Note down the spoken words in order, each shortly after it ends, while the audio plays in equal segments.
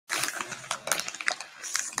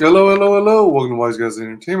Hello, hello, hello. Welcome to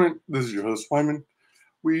WyzGyzEntertainment. This is your host, Wyman.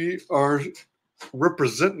 We are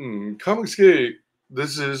representing Comicsgate.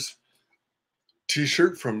 This is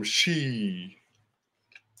t-shirt from She,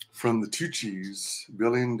 from the Tucci's,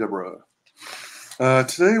 Billy and Deborah.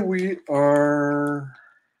 Today we are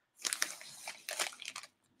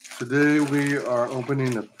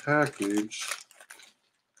opening a package.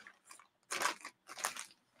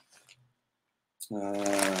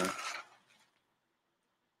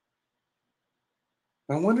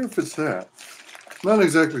 I wonder if it's that. Not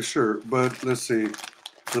exactly sure, but let's see.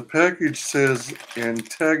 The package says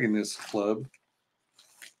Antagonist Club,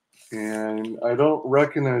 and I don't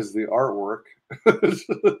recognize the artwork.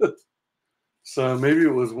 So maybe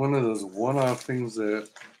it was one of those one-off things that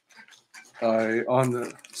I, on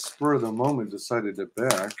the spur of the moment, decided to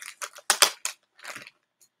back.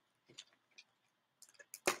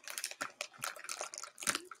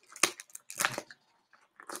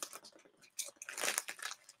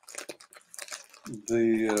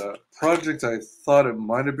 The project I thought it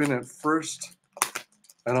might have been at first,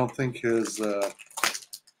 I don't think has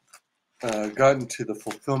gotten to the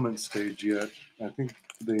fulfillment stage yet. I think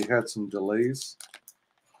they had some delays.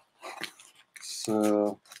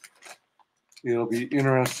 So it'll be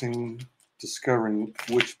interesting discovering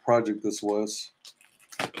which project this was.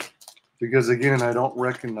 Because again, I don't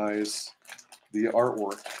recognize the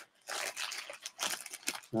artwork.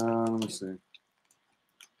 Let me see.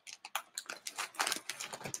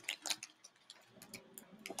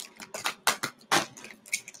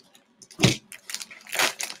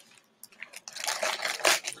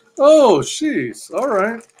 Oh, jeez. All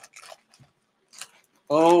right.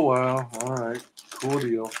 Oh, wow. All right. Cool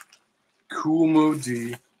deal. Cool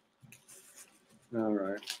Modi. All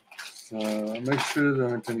right. So make sure there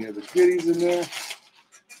aren't any other goodies in there.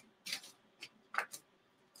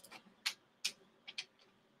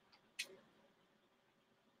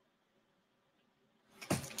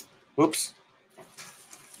 Whoops.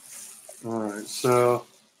 All right. So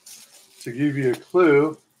to give you a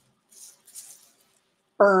clue,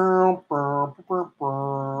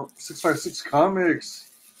 656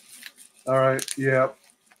 Comics. All right. Yeah.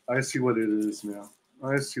 I see what it is now.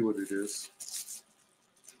 I see what it is.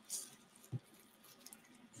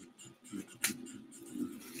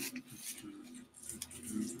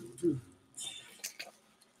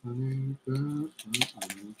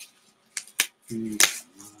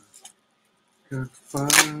 Got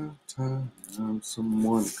 5 times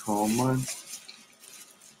someone to call mine.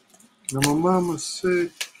 Now my mama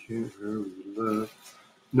said, can't hurry love.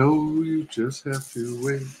 No, you just have to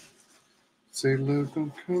wait. Say love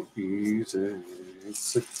don't come easy.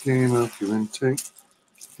 It's a game of give and take.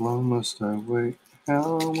 How long must I wait?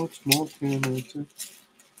 How much more can I take?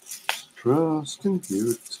 Trust and give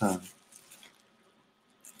it time.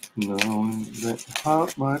 Knowing that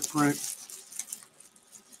heart might break.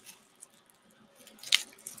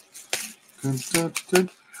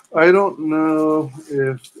 I don't know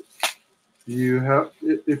if you have,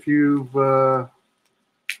 if you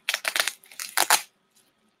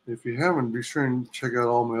haven't, be sure and check out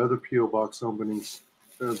all my other P.O. Box openings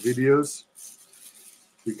videos,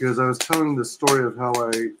 because I was telling the story of how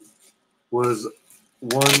I was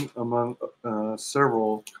one among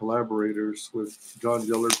several collaborators with John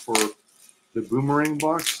Gillard for the Boomerang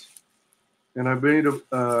box. And I made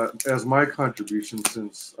as my contribution,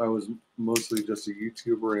 since I was mostly just a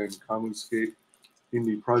YouTuber and Comicsgate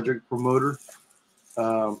indie project promoter.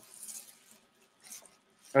 I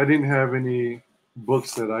didn't have any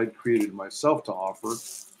books that I'd created myself to offer,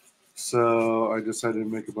 so I decided to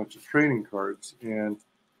make a bunch of trading cards. And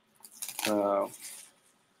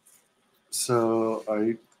so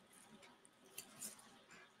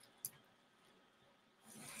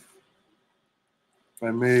I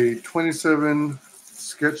made 27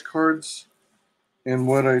 sketch cards, and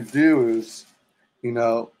what I do is,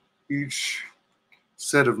 each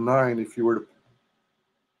set of 9, if you were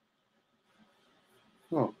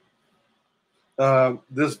to,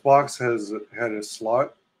 this box had a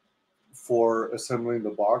slot for assembling the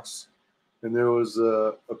box, and there was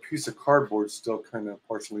a piece of cardboard still kind of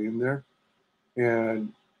partially in there,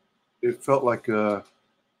 and it felt like a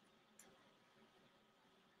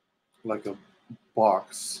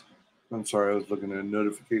box. I'm sorry, I was looking at a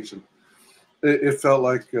notification. It felt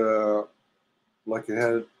like it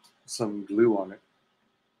had some glue on it.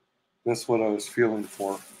 That's what I was feeling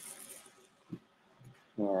for.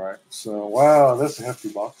 All right, so wow, that's a hefty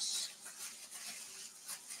box.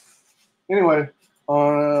 Anyway,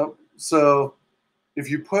 so if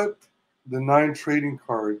you put the 9 trading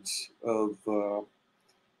cards of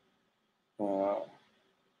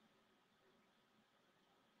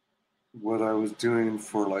what I was doing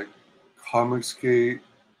for like Comicsgate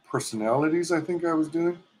personalities. I think I was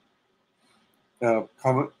doing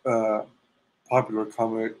popular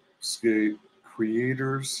Comicsgate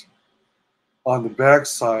creators. On the back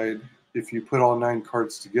side, if you put all 9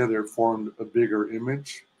 cards together, it formed a bigger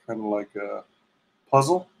image, kind of like a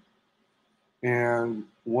puzzle. And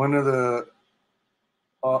one of the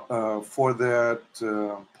for that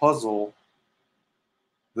puzzle,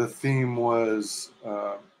 the theme was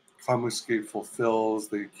Comicsgate fulfills,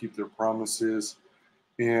 they keep their promises,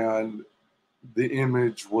 and the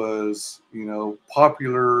image was,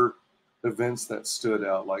 popular events that stood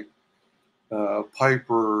out, like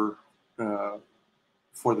Piper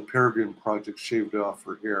for the Peregrine Project shaved off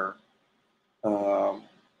her hair.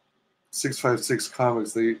 656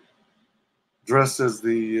 Comics, they dressed as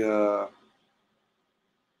the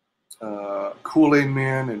Kool-Aid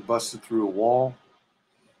Man and busted through a wall.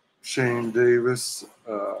 Shane Davis,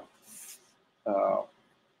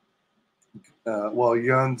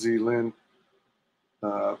 Yanzi Lin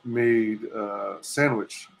made a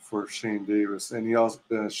sandwich for Shane Davis,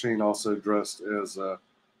 and Shane also dressed as a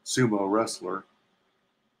sumo wrestler.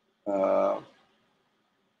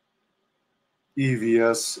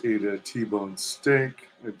 EVS ate a T-bone steak,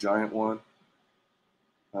 a giant one.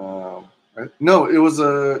 No, it was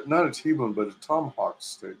not a T-bone, but a tomahawk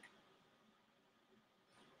steak.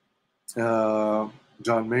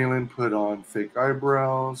 John Malin put on fake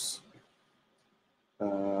eyebrows.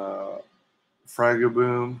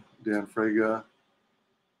 Fragaboom, Dan Fraga,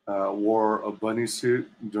 wore a bunny suit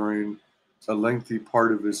during a lengthy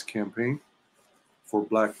part of his campaign for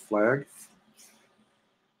Black Flag.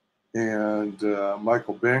 And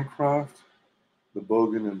Michael Bancroft, the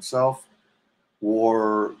Bogan himself,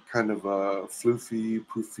 wore kind of a floofy,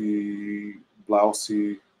 poofy,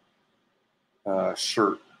 blousey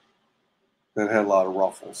shirt that had a lot of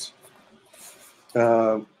ruffles.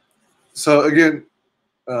 So again,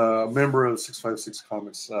 member of 656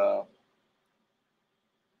 Comics, the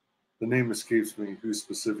name escapes me who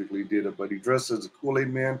specifically did it, but he dressed as a Kool-Aid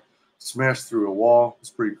Man, smashed through a wall. It's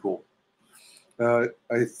pretty cool.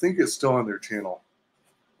 I think it's still on their channel.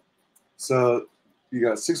 So you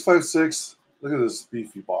got 656. Look at this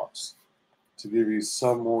beefy box. To give you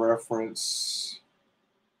some reference,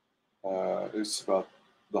 it's about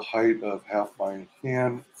the height of half my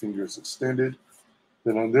hand, fingers extended.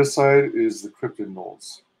 Then on this side is the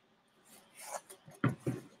Cryptidnals.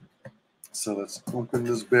 So let's open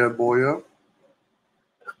this bad boy up.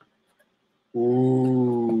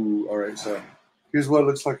 Ooh, all right, so here's what it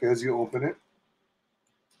looks like as you open it.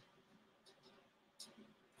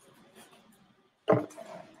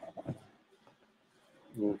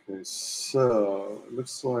 Okay, so it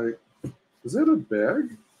looks like, is that a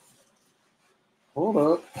bag? Hold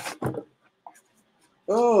up.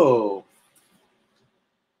 Oh.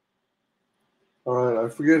 All right, I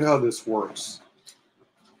forget how this works.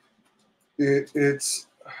 It's,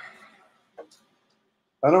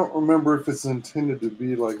 I don't remember if it's intended to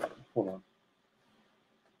be like, hold on.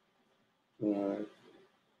 All right.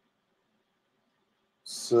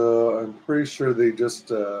 So I'm pretty sure they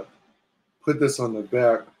just put this on the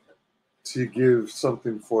back to give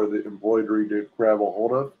something for the embroidery to grab a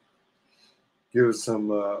hold of, give it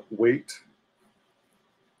some weight.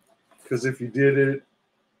 Because if you did it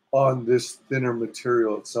on this thinner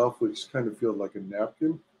material itself, which kind of feels like a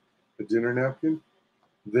napkin, a dinner napkin,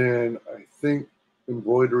 then I think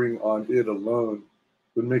embroidering on it alone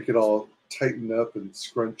would make it all tighten up and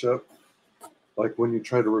scrunch up, like when you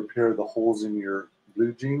try to repair the holes in your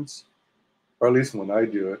blue jeans, or at least when I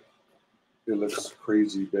do it, it looks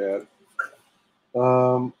crazy bad.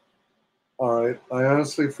 All right, I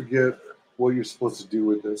honestly forget what you're supposed to do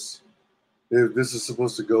with this. If this is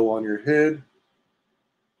supposed to go on your head,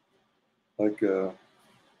 like a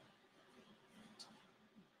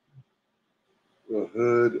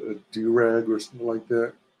hood, a do-rag, or something like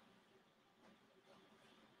that.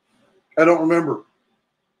 I don't remember.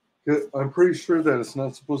 I'm pretty sure that it's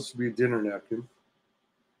not supposed to be a dinner napkin.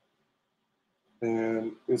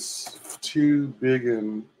 And it's too big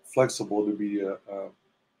and flexible to be a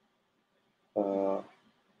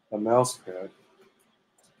mouse pad.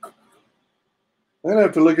 I'm going to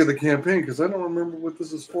have to look at the campaign because I don't remember what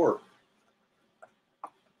this is for.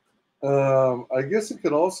 I guess it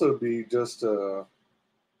could also be just kind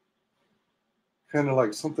of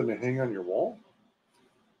like something to hang on your wall.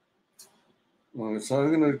 So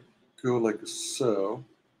I'm going to go like so.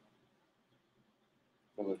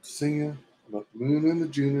 Let's sing about the moon and the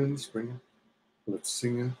June and the spring. Let's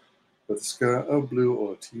sing about the sky of blue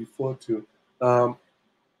or T42. And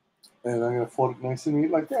I'm going to fold it nice and neat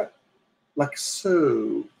like that. Like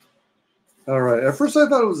so. All right. At first, I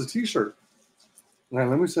thought it was a T-shirt. Now,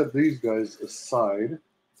 let me set these guys aside.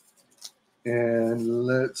 And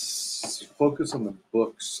let's focus on the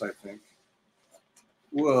books, I think.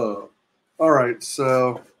 Whoa. All right.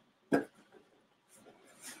 So,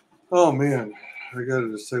 oh, man. I got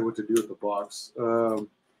to decide what to do with the box.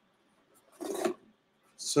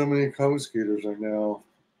 So many confiscators are now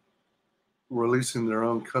releasing their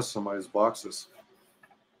own customized boxes.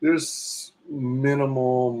 There's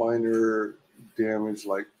minimal, minor damage,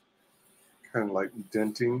 like kind of like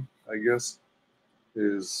denting, I guess,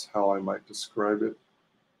 is how I might describe it.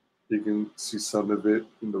 You can see some of it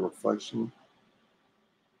in the reflection.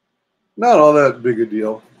 Not all that big a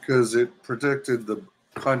deal because it protected the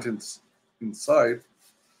contents inside.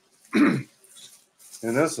 And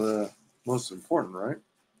that's the most important, right?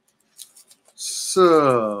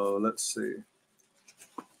 So let's see.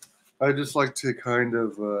 I just like to kind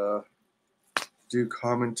of do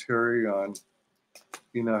commentary on,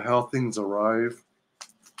 how things arrive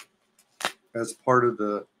as part of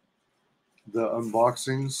the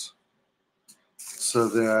unboxings, so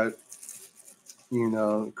that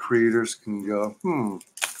creators can go,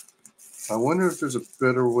 I wonder if there's a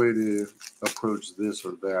better way to approach this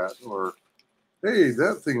or that, or hey,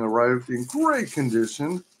 that thing arrived in great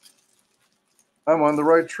condition. I'm on the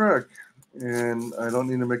right track, and I don't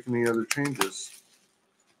need to make any other changes.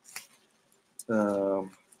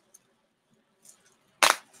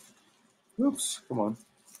 Oops, come on.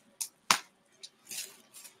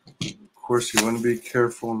 Of course, you want to be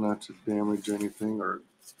careful not to damage anything or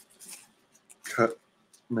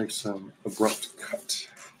make some abrupt cut.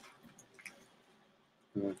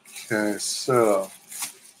 Okay, so,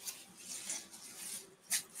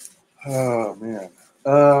 oh man,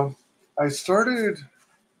 I started.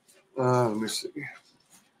 Let me see.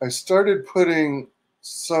 I started putting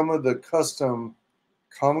some of the custom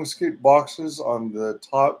Comicscape boxes on the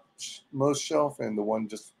top most shelf, and the one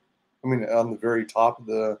on the very top of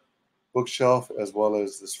the bookshelf, as well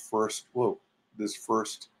as this first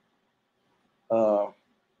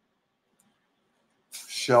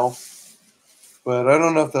shelf. But I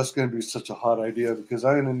don't know if that's going to be such a hot idea because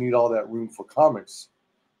I'm going to need all that room for comics.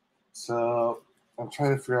 So I'm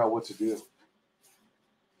trying to figure out what to do.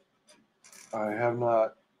 I have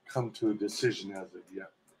not come to a decision as of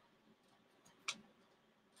yet.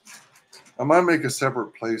 I might make a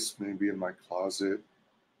separate place maybe in my closet,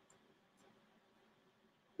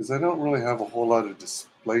 because I don't really have a whole lot of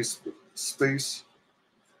display space.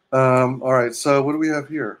 All right, so what do we have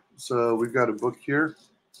here? So we've got a book here.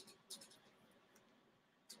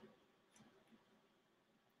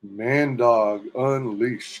 Man Dog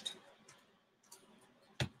Unleashed.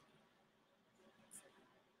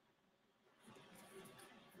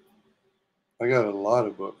 I got a lot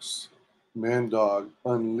of books. Man Dog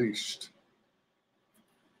Unleashed.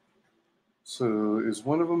 So is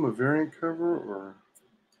one of them a variant cover, or?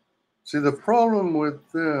 See, the problem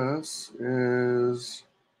with this is,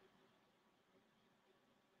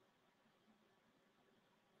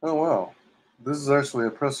 oh wow, this is actually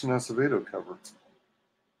a Preston Acevedo cover.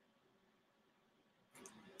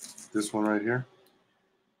 This one right here.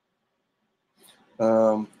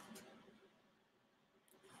 Who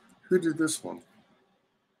did this one?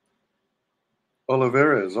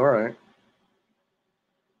 Olivares, all right.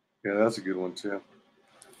 Yeah, that's a good one too.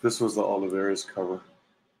 This was the Olivares cover.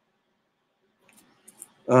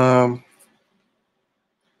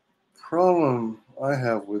 Problem I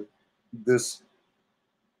have with this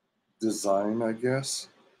design, I guess,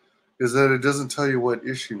 is that it doesn't tell you what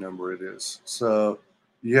issue number it is. So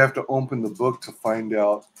you have to open the book to find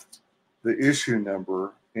out the issue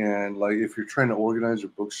number. And like if you're trying to organize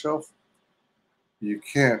your bookshelf, you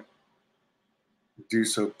can't do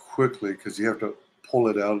so quickly because you have to pull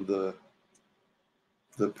it out of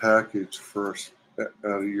the package first, out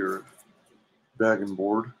of your bag and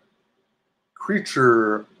board.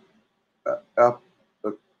 Creature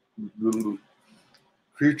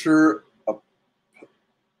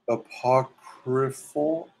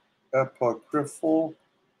apocryphal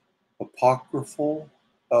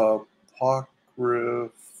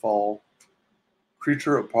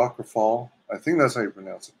creature apocryphal. I think that's how you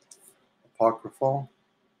pronounce it. Apocryphal.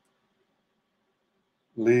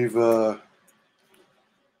 Leave a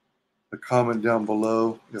comment down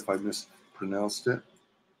below if I mispronounced it.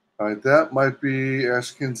 All right, that might be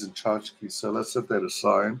Ashkins and Tchotchke, so let's set that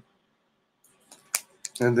aside.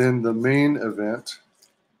 And then the main event.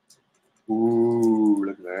 Ooh,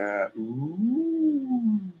 look at that.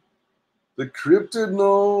 Ooh. The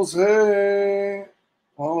Cryptidnals, hey.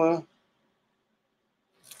 Holla.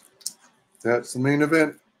 That's the main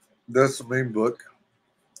event. That's the main book.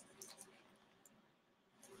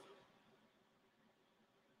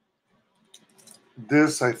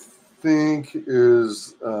 This, I think,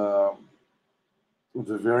 is the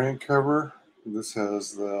variant cover. This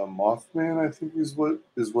has the Mothman, I think is what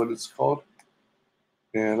it's called.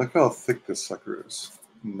 And look how thick this sucker is.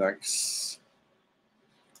 Nice.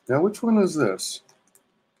 Now, which one is this?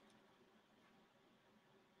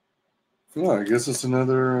 Oh, I guess it's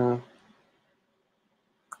another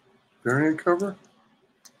variant cover.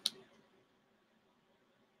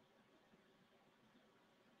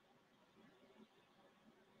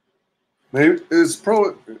 Maybe it's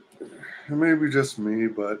probably, maybe just me,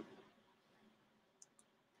 but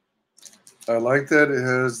I like that it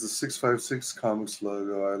has the 656 Comics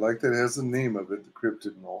logo. I like that it has the name of it, the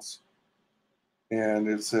Cryptidnals. And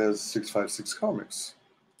it says 656 Comics.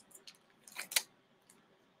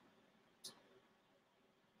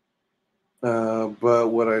 But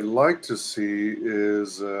what I'd like to see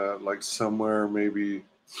is like somewhere maybe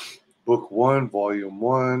book 1, volume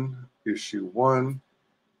 1, issue 1.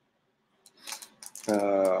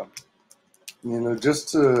 You know, just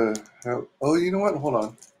to have, oh, you know what? Hold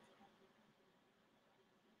on.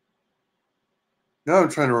 Now I'm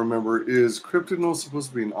trying to remember, is Cryptidnals supposed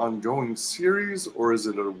to be an ongoing series or is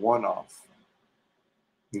it a one-off?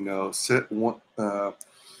 You know, set and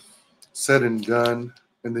done,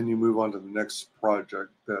 and then you move on to the next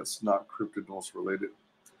project that's not Cryptidnals related.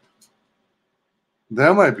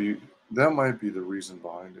 That might be the reason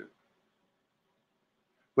behind it.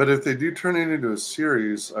 But if they do turn it into a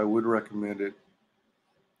series, I would recommend it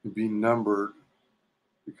be numbered,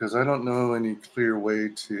 because I don't know any clear way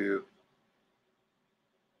to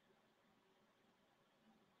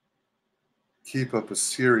keep up a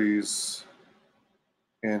series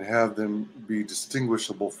and have them be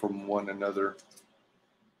distinguishable from one another.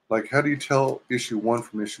 Like, how do you tell issue 1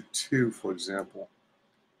 from issue 2, for example,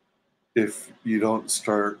 if you don't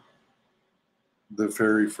start the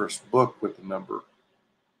very first book with the number?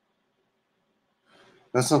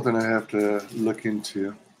 That's something I have to look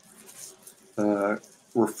into,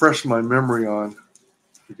 refresh my memory on,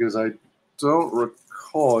 because I don't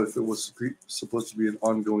recall if it was supposed to be an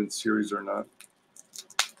ongoing series or not.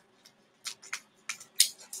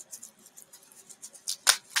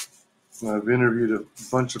 I've interviewed a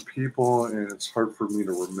bunch of people, and it's hard for me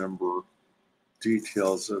to remember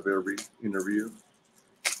details of every interview.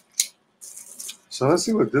 So let's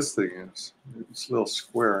see what this thing is. It's a little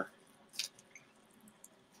square.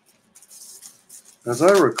 As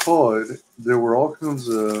I recall it, there were all kinds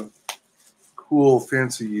of cool,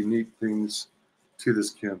 fancy, unique things to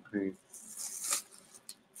this campaign.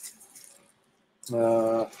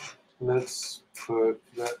 Let's put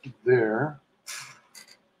that there.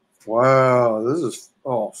 Wow, this is,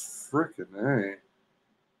 oh, frickin' A.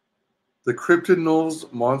 The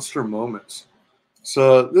Cryptidnals Monster Moments.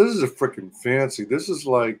 So this is a freaking fancy. This is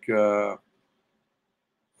like, oh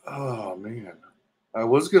man, I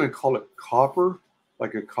was gonna call it copper,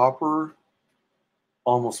 like a copper,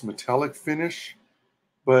 almost metallic finish,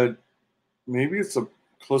 but maybe it's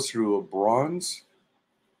closer to a bronze.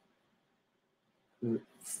 It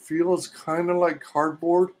feels kind of like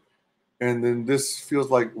cardboard, and then this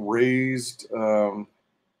feels like raised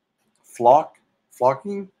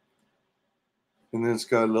flocking, and then it's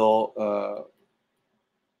got a little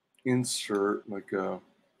insert, like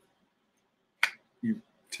you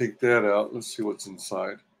take that out. Let's see what's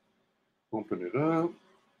inside. Open it up.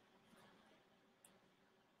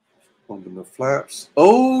 Open the flaps.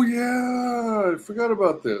 Oh yeah, I forgot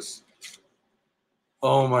about this.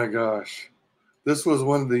 Oh my gosh. This was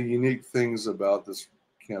one of the unique things about this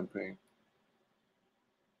campaign.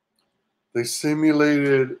 They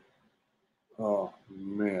simulated, oh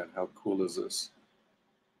man, how cool is this?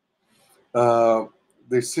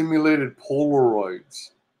 They simulated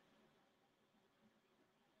Polaroids.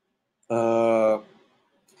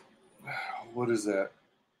 What is that?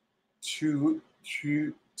 TUE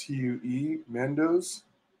Mendos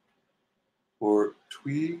or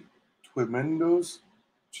Twimendos?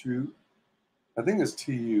 I think it's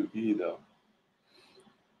TUE though.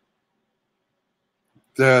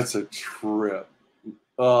 That's a trip.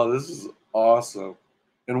 Oh, this is awesome.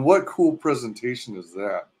 And what cool presentation is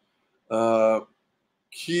that?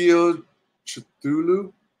 Kyo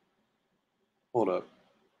Cthulhu? Hold up.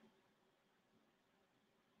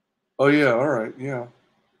 Oh, yeah, all right, yeah.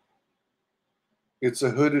 It's a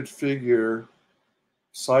hooded figure,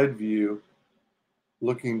 side view,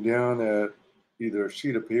 looking down at either a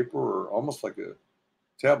sheet of paper or almost like a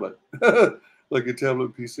tablet, like a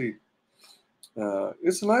tablet PC.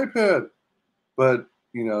 It's an iPad, but,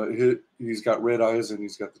 you know, he's got red eyes and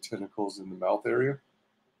he's got the tentacles in the mouth area.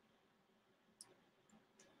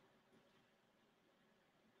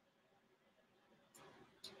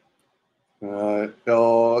 I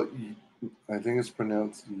think it's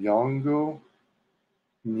pronounced Yango.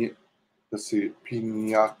 Let's see,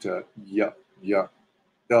 Piñata. Yeah, yeah.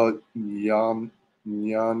 Nyango.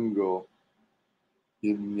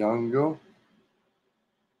 Nyango.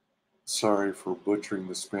 Sorry for butchering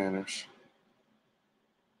the Spanish.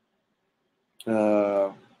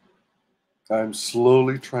 I'm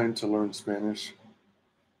slowly trying to learn Spanish.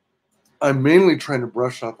 I'm mainly trying to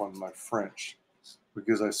brush up on my French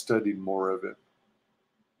because I studied more of it.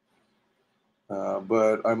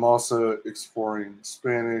 But I'm also exploring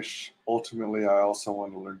Spanish. Ultimately, I also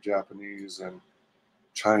want to learn Japanese and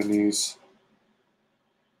Chinese.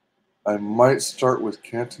 I might start with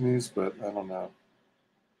Cantonese, but I don't know.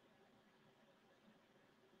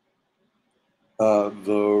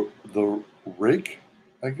 The rake,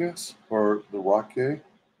 I guess, or the rake,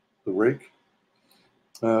 the rake.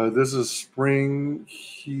 This is spring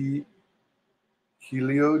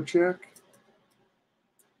heliojack.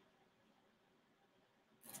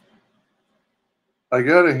 I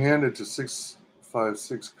gotta hand it to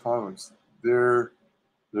 656 Comics. They're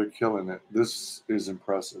killing it. This is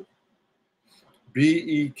impressive.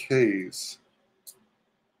 BEKs.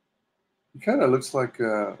 It kind of looks like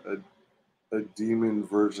a demon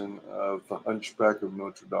version of the Hunchback of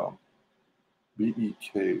Notre Dame.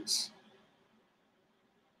 BEKs.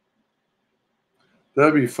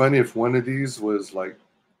 That'd be funny if one of these was like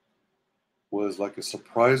a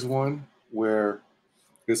surprise one where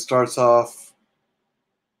it starts off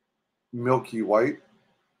milky white,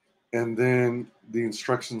 and then the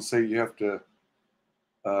instructions say you have to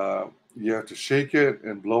shake it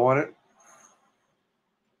and blow on it,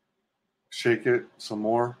 shake it some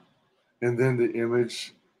more, and then the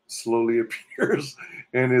image slowly appears,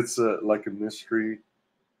 and it's like a mystery,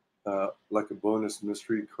 like a bonus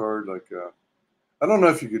mystery card. I don't know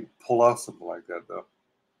if you could pull off something like that though.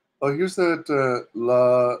 Oh, here's that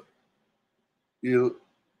La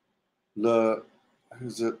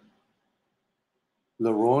is it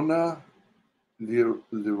Lirona,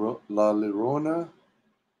 La Lirona,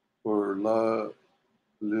 or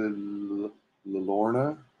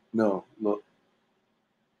Lorna? No,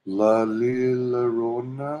 La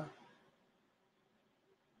Lirona.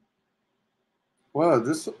 Wow,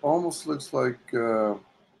 this almost looks like the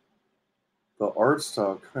art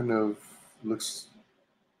style kind of looks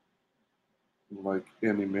like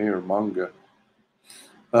anime or manga.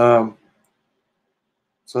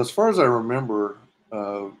 So as far as I remember,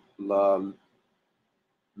 La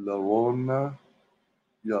Llorona,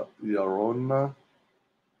 Llorona,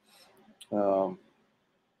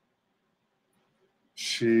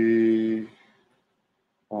 she,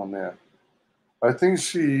 oh man, I think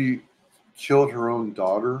she killed her own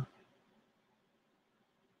daughter,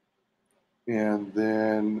 and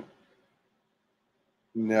then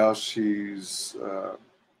now she's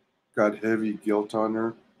got heavy guilt on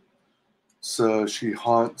her. So she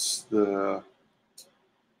haunts the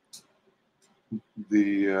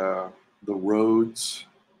roads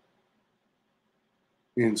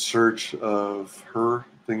in search of her,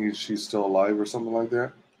 thinking she's still alive or something like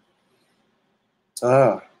that.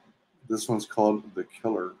 This one's called The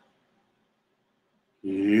Killer.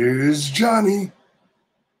 Here's Johnny.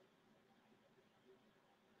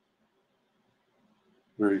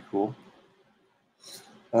 Very cool.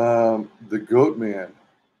 The Goat Man.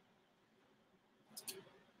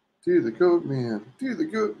 Do the Goat Man. Do the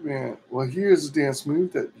Goat Man. Well, here's a dance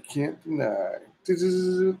move that you can't deny.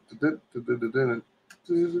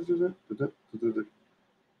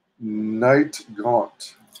 Night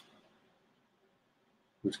Gaunt,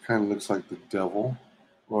 which kind of looks like the devil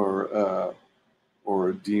or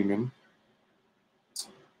a demon.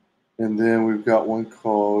 And then we've got one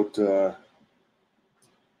called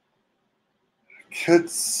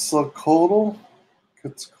Quetzalcoatl.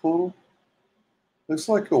 Quetzalcoatl. Looks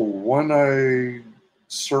like a one-eyed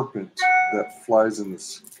serpent that flies in the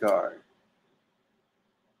sky.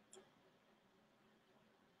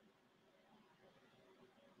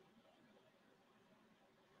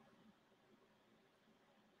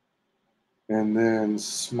 And then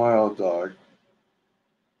Smile Dog.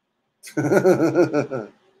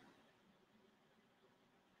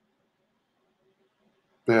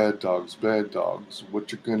 Bad dogs, bad dogs.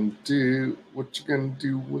 What you gonna do? What you gonna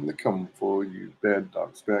do when they come for you? Bad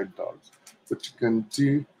dogs, bad dogs. What you gonna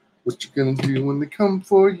do? What you gonna do when they come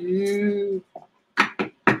for you?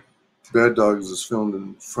 Bad Dogs is filmed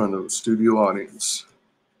in front of a studio audience.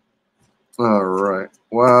 All right.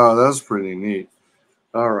 Wow, that's pretty neat.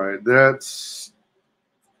 All right, that's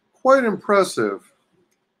quite impressive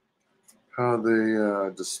how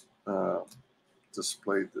they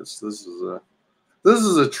displayed this. This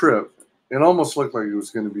is a trip. It almost looked like it was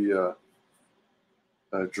going to be a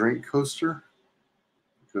drink coaster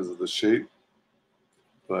because of the shape.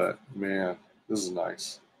 But man, this is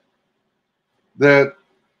nice.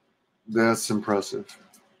 That's impressive.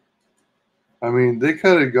 I mean, they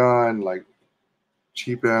could have gone like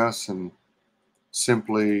cheap ass and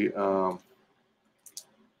simply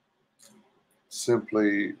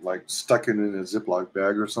like stuck it in a Ziploc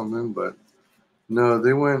bag or something, but no,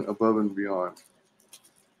 they went above and beyond.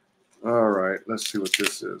 All right, let's see what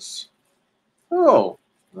this is. Oh,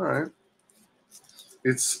 all right.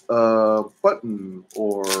 It's a button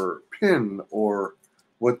or pin or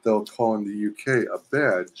what they'll call in the UK a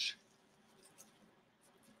badge.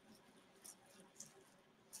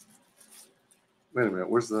 Wait a minute,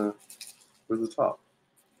 where's the top?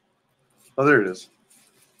 Oh, there it is.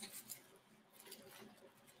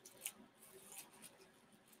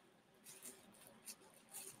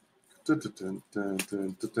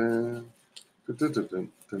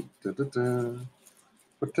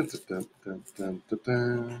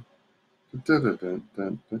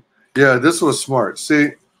 Yeah, this was smart. See,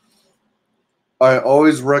 I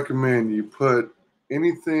always recommend you put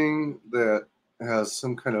anything that has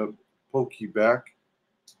some kind of pokey back.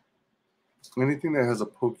 Anything that has a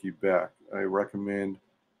pokey back, I recommend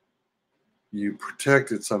you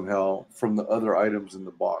protect it somehow from the other items in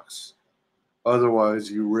the box.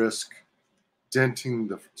 Otherwise, you risk denting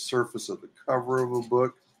the surface of the cover of a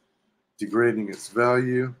book, degrading its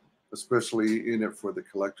value, especially in it for the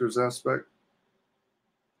collector's aspect.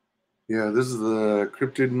 Yeah, this is the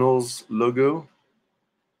Cryptidnals logo.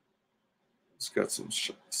 It's got some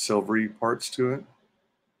silvery parts to it.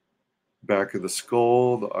 Back of the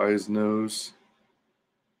skull, the eyes, nose.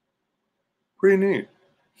 Pretty neat.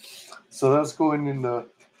 So that's going in the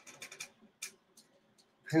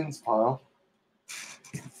pins pile.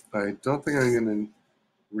 I don't think I'm going to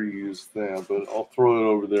reuse that, but I'll throw it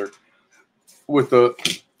over there with the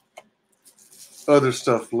other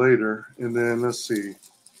stuff later. And then let's see.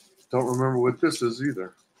 Don't remember what this is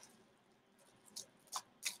either.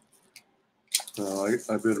 I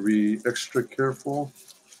better be extra careful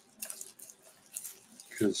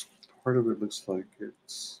because part of it looks like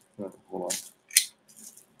it's. Hold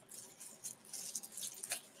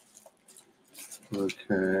on.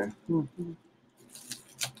 Okay.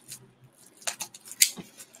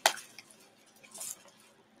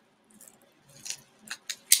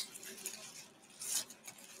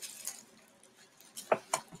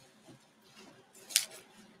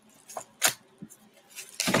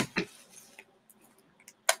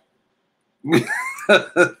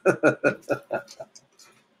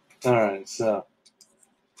 All right, so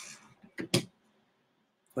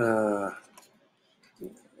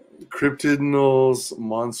Cryptidnals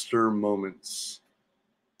Monster Moments.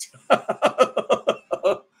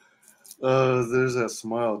 There's that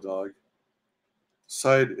smile dog.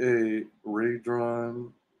 Side A,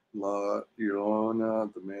 Raydron, La Iona,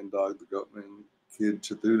 the man dog, the goatman, Kid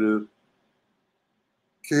Chaduda,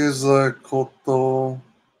 Keza Koto,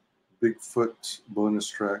 Bigfoot bonus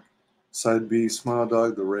track. Side B, Smile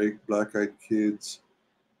Dog, The Rake, Black Eyed Kids,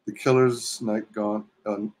 The Killers, Night Gaunt,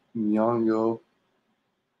 Nyongo,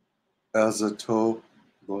 Azato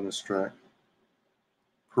bonus track.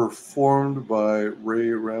 Performed by Ray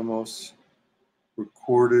Ramos,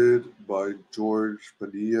 recorded by George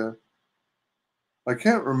Padilla. I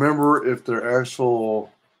can't remember if they're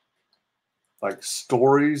actual like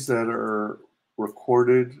stories that are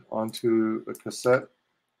recorded onto a cassette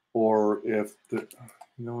or if the,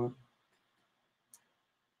 you know what?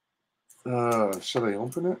 Should I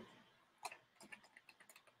open it?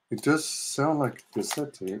 It does sound like a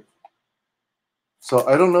cassette tape. So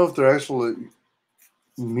I don't know if they're actually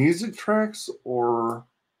music tracks or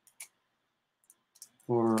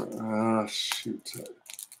shoot.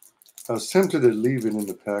 I was tempted to leave it in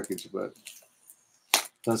the package, but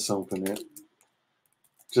let's open it.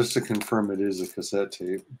 Just to confirm it is a cassette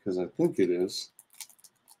tape, because I think it is.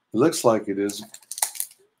 It looks like it is.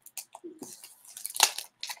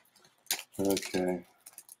 Okay.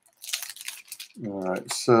 All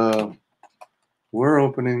right, so we're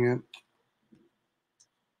opening it.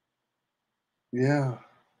 Yeah,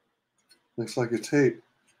 looks like a tape.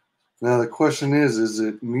 Now the question is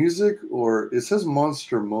it music or it says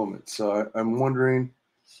Monster Moment? So I'm wondering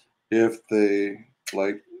if they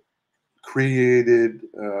like created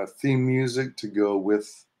theme music to go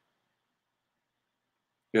with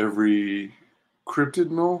every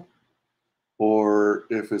Cryptidnal, or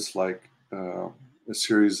if it's like a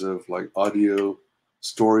series of like audio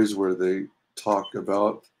stories where they talk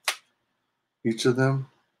about each of them.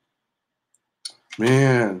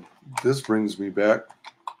 Man, this brings me back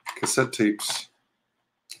cassette tapes.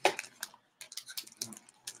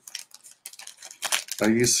 I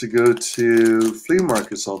used to go to flea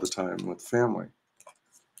markets all the time with family.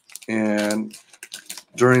 And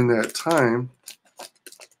during that time,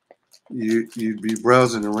 you'd be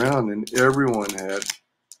browsing around and everyone had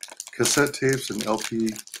cassette tapes and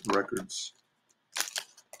LP records.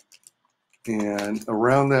 And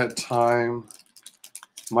around that time,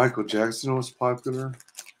 Michael Jackson was popular,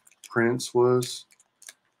 Prince was,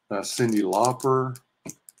 Cyndi Lauper,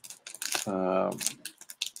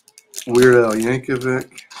 Weird Al Yankovic,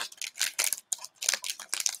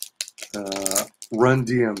 Run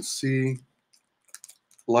DMC,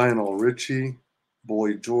 Lionel Richie,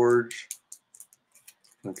 Boy George.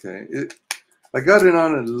 Okay, I got it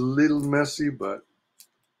on a little messy, but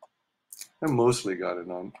I mostly got it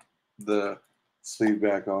on the sleeve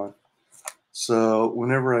back on. So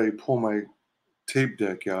whenever I pull my tape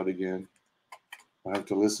deck out again, I have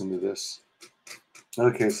to listen to this.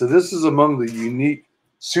 Okay, so this is among the unique,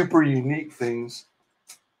 super unique things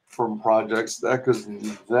from projects. That goes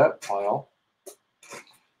in that pile.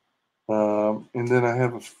 And then I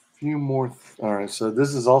have a few more. All right, so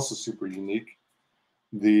this is also super unique.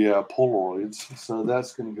 The Polaroids. So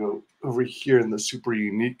that's going to go over here in the super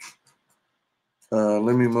unique.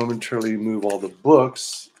 Let me momentarily move all the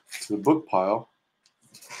books to the book pile.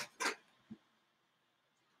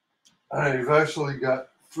 I've actually got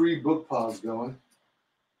 3 book piles going.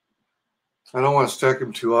 I don't want to stack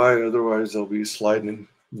them too high, otherwise they'll be sliding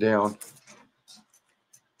down.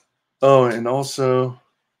 Oh, and also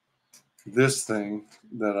this thing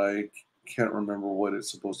that I can't remember what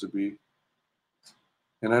it's supposed to be.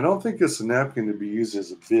 And I don't think it's a napkin to be used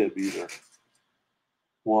as a bib either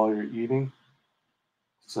while you're eating.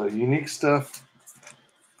 So unique stuff.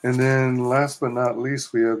 And then last but not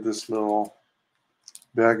least, we have this little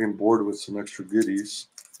bag and board with some extra goodies.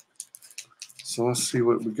 So let's see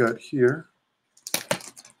what we got here.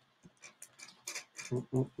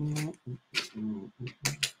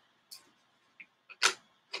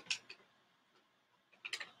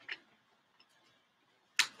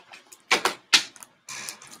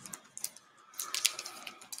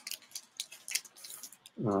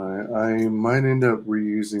 I might end up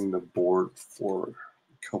reusing the board for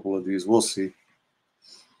a couple of these. We'll see.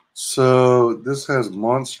 So this has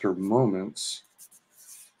monster moments.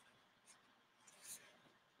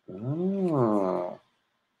 Ah.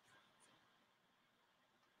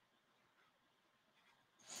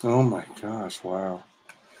 Oh my gosh, wow.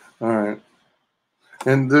 All right.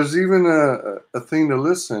 And there's even a thing to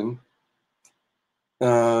listen.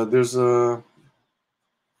 There's a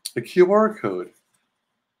QR code.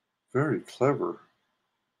 Very clever.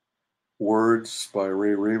 Words by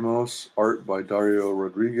Ray Ramos, art by Dario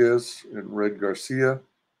Rodriguez and Red Garcia,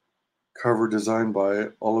 cover design by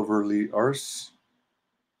Oliver Lee Arce.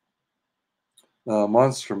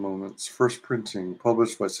 Monster Moments, first printing,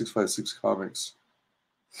 published by 656 Comics.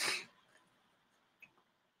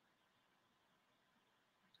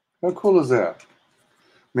 How cool is that?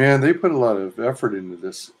 Man, they put a lot of effort into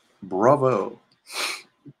this. Bravo.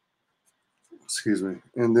 Excuse me.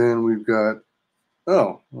 And then we've got,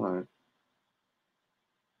 oh, all right.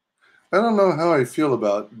 I don't know how I feel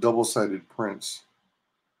about double-sided prints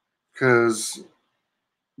because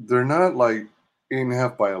they're not like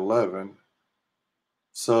 8.5 by 11.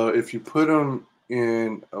 So if you put them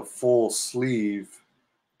in a full sleeve,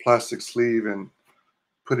 plastic sleeve, and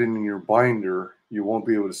put it in your binder, you won't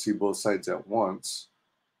be able to see both sides at once.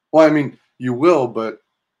 Well, I mean, you will, but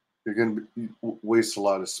you're going to waste a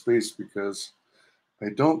lot of space because I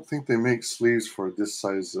don't think they make sleeves for this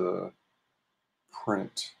size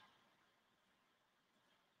print.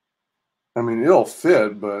 I mean, it'll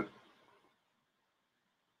fit, but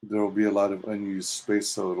there will be a lot of unused space,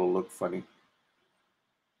 so it'll look funny.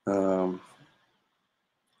 And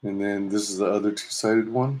then this is the other two-sided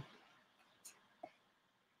one.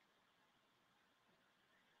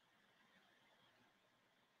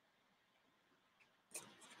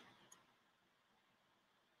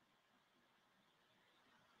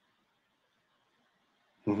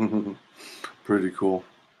 Pretty cool.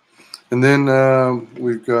 And then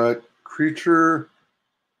we've got Creature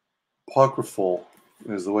Apocryphal,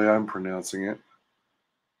 is the way I'm pronouncing it.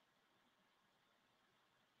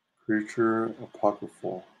 Creature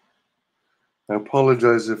Apocryphal. I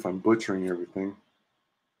apologize if I'm butchering everything.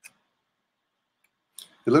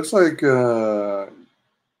 It looks like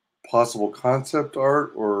possible concept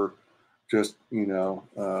art or just,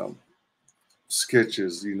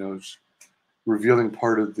 sketches, revealing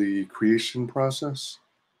part of the creation process.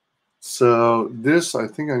 So this, I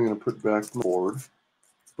think I'm going to put back on the board,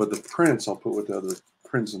 but the prints I'll put with the other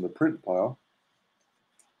prints in the print pile.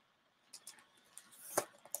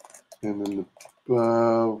 And then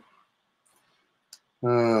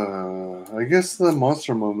I guess the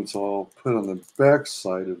monster moments I'll put on the back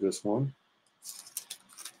side of this one.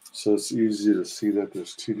 So it's easy to see that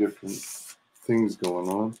there's two different things going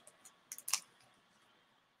on.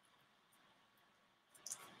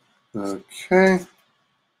 Okay.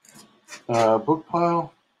 Book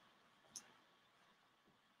pile.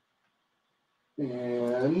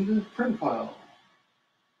 And print pile.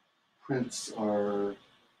 Prints are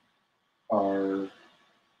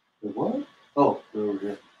what? Oh, they're over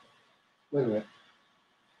here. Wait a minute.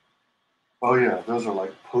 Oh yeah, those are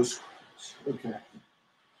like postcards. Okay.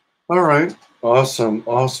 All right. Awesome.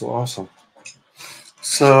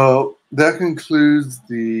 So that concludes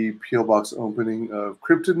the P.O. Box opening of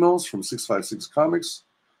Cryptidnals from 656 Comics.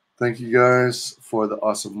 Thank you guys for the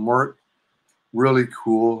awesome work. Really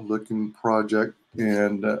cool looking project,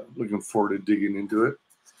 and looking forward to digging into it.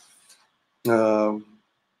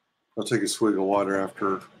 I'll take a swig of water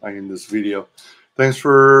after I end this video. Thanks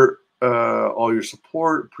for all your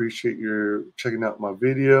support. Appreciate your checking out my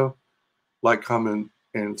video. Like, comment,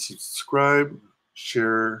 and subscribe.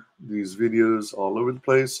 Share these videos all over the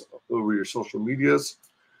place, over your social medias.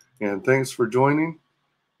 And thanks for joining.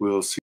 We'll see